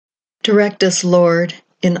Direct us, Lord,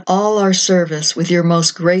 in all our service with your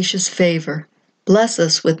most gracious favor. Bless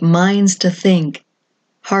us with minds to think,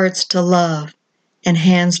 hearts to love, and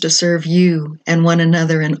hands to serve you and one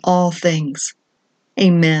another in all things.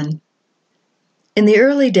 Amen. In the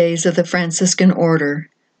early days of the Franciscan order,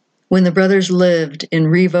 when the brothers lived in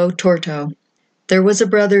Revo Torto, there was a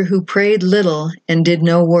brother who prayed little and did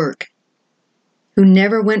no work, who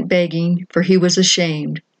never went begging, for he was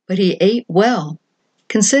ashamed, but he ate well.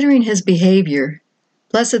 Considering his behavior,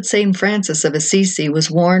 Blessed Saint Francis of Assisi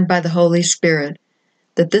was warned by the Holy Spirit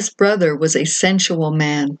that this brother was a sensual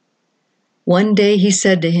man. One day he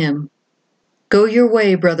said to him, "Go your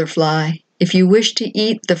way, brother Fly, if you wish to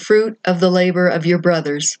eat the fruit of the labor of your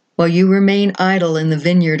brothers, while you remain idle in the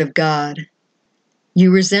vineyard of God.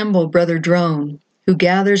 You resemble brother Drone, who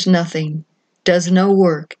gathers nothing, does no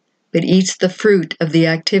work, but eats the fruit of the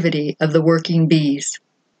activity of the working bees."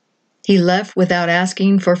 He left without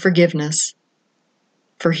asking for forgiveness,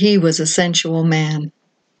 for he was a sensual man.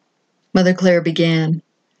 Mother Clare began,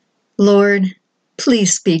 "Lord,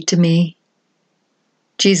 please speak to me."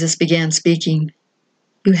 Jesus began speaking,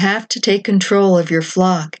 "You have to take control of your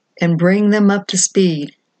flock and bring them up to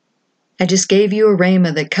speed. I just gave you a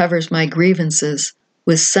Rhema that covers my grievances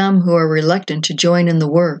with some who are reluctant to join in the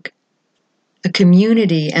work. A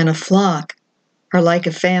community and a flock are like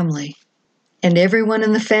a family, and everyone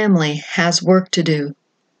in the family has work to do.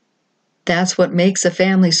 That's what makes a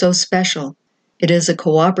family so special. It is a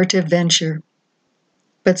cooperative venture.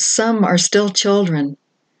 But some are still children,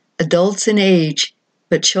 adults in age,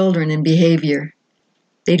 but children in behavior.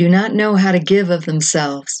 They do not know how to give of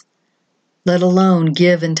themselves, let alone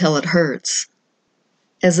give until it hurts.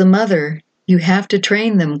 As a mother, you have to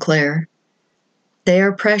train them, Claire. They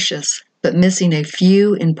are precious, but missing a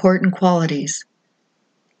few important qualities.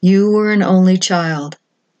 You were an only child,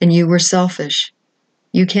 and you were selfish.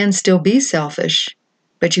 You can still be selfish,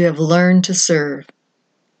 but you have learned to serve.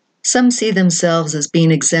 Some see themselves as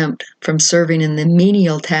being exempt from serving in the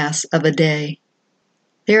menial tasks of a day.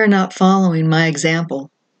 They are not following my example.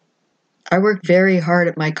 I worked very hard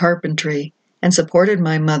at my carpentry and supported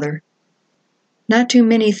my mother. Not too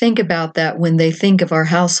many think about that when they think of our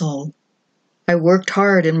household. I worked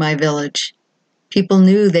hard in my village. People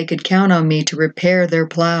knew they could count on me to repair their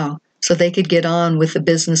plow so they could get on with the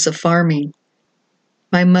business of farming.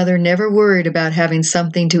 My mother never worried about having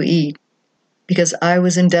something to eat because I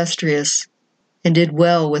was industrious and did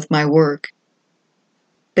well with my work.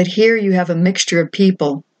 But here you have a mixture of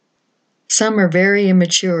people. Some are very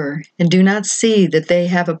immature and do not see that they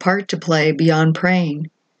have a part to play beyond praying.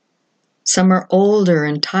 Some are older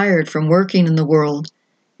and tired from working in the world,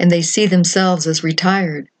 and they see themselves as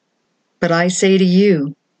retired. But I say to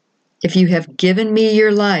you, if you have given me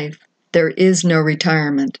your life, there is no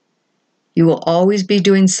retirement. You will always be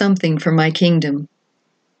doing something for my kingdom,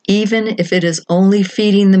 even if it is only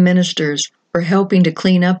feeding the ministers or helping to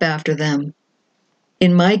clean up after them.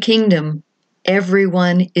 In my kingdom,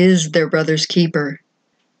 everyone is their brother's keeper.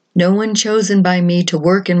 No one chosen by me to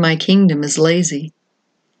work in my kingdom is lazy.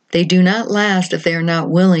 They do not last if they are not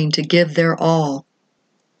willing to give their all.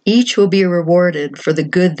 Each will be rewarded for the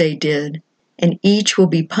good they did, and each will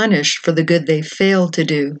be punished for the good they failed to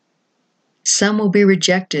do. Some will be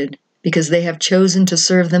rejected because they have chosen to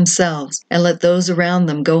serve themselves and let those around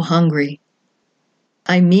them go hungry.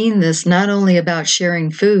 I mean this not only about sharing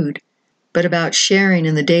food, but about sharing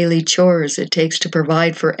in the daily chores it takes to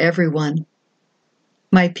provide for everyone.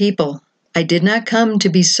 My people, I did not come to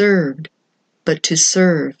be served, but to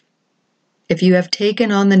serve. If you have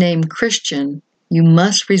taken on the name Christian, you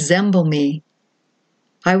must resemble me.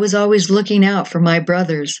 I was always looking out for my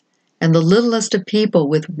brothers and the littlest of people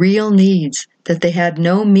with real needs that they had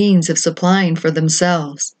no means of supplying for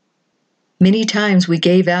themselves. Many times we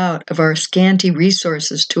gave out of our scanty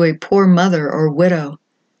resources to a poor mother or widow.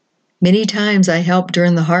 Many times I helped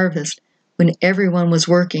during the harvest when everyone was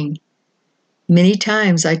working. Many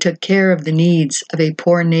times I took care of the needs of a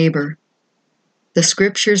poor neighbor. The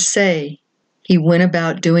scriptures say, he went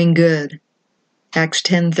about doing good. Acts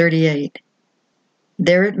 10:38.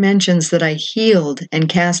 There it mentions that I healed and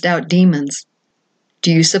cast out demons.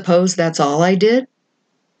 Do you suppose that's all I did?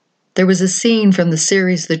 There was a scene from the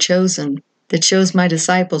series The Chosen that shows my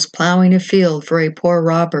disciples plowing a field for a poor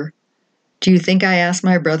robber. Do you think I asked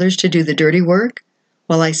my brothers to do the dirty work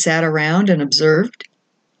while I sat around and observed?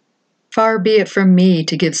 Far be it from me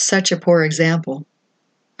to give such a poor example.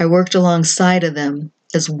 I worked alongside of them,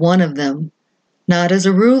 as one of them, not as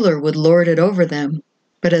a ruler would lord it over them,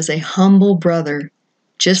 but as a humble brother,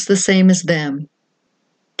 just the same as them.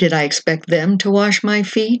 Did I expect them to wash my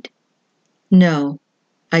feet? No,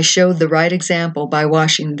 I showed the right example by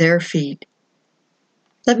washing their feet.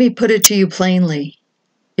 Let me put it to you plainly.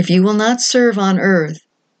 If you will not serve on earth,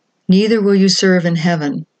 neither will you serve in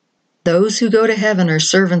heaven. Those who go to heaven are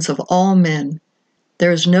servants of all men.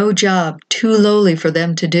 There is no job too lowly for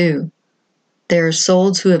them to do. They are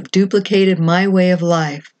souls who have duplicated my way of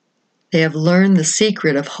life. They have learned the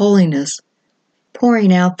secret of holiness,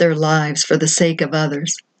 pouring out their lives for the sake of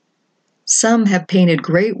others. Some have painted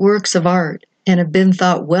great works of art and have been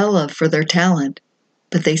thought well of for their talent,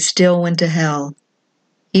 but they still went to hell.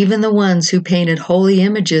 Even the ones who painted holy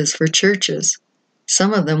images for churches,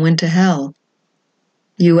 some of them went to hell.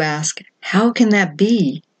 You ask, how can that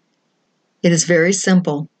be? It is very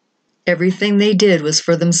simple. Everything they did was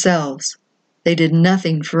for themselves. They did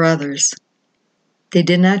nothing for others. They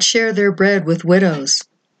did not share their bread with widows.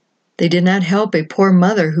 They did not help a poor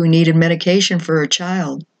mother who needed medication for her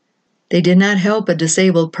child. They did not help a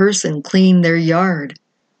disabled person clean their yard,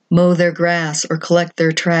 mow their grass, or collect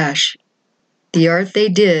their trash. The art they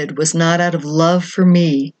did was not out of love for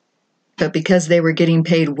me, but because they were getting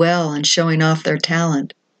paid well and showing off their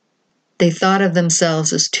talent. They thought of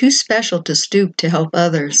themselves as too special to stoop to help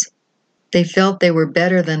others. They felt they were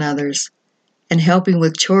better than others, and helping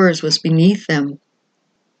with chores was beneath them.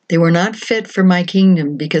 They were not fit for my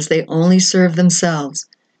kingdom because they only served themselves,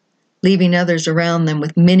 leaving others around them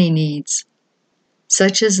with many needs.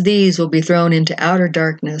 Such as these will be thrown into outer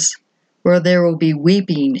darkness, where there will be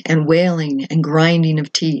weeping and wailing and grinding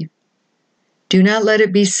of teeth. Do not let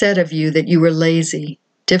it be said of you that you were lazy,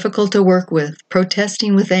 difficult to work with,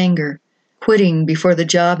 protesting with anger, quitting before the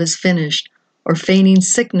job is finished, or feigning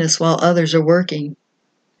sickness while others are working.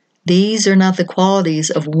 These are not the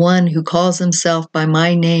qualities of one who calls himself by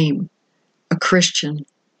my name, a Christian.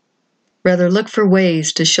 Rather look for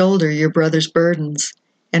ways to shoulder your brother's burdens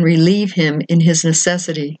and relieve him in his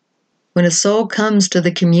necessity. When a soul comes to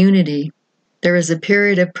the community, there is a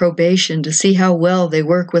period of probation to see how well they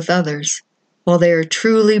work with others, while they are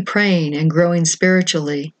truly praying and growing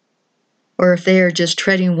spiritually, or if they are just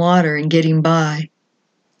treading water and getting by.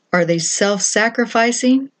 Are they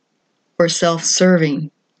self-sacrificing or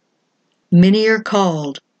self-serving? Many are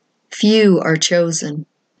called, few are chosen,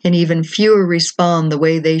 and even fewer respond the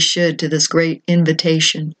way they should to this great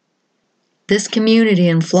invitation. This community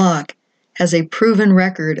and flock has a proven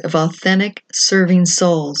record of authentic serving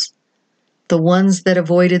souls. The ones that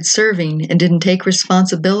avoided serving and didn't take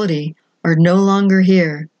responsibility are no longer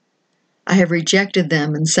here. I have rejected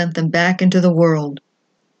them and sent them back into the world.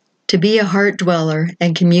 To be a heart dweller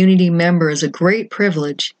and community member is a great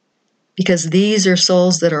privilege, because these are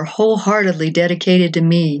souls that are wholeheartedly dedicated to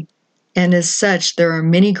me, and as such there are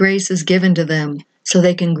many graces given to them so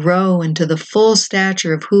they can grow into the full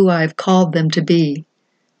stature of who I have called them to be.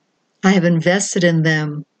 I have invested in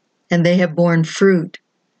them, and they have borne fruit.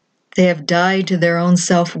 They have died to their own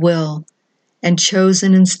self-will and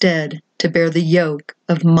chosen instead to bear the yoke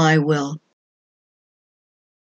of my will.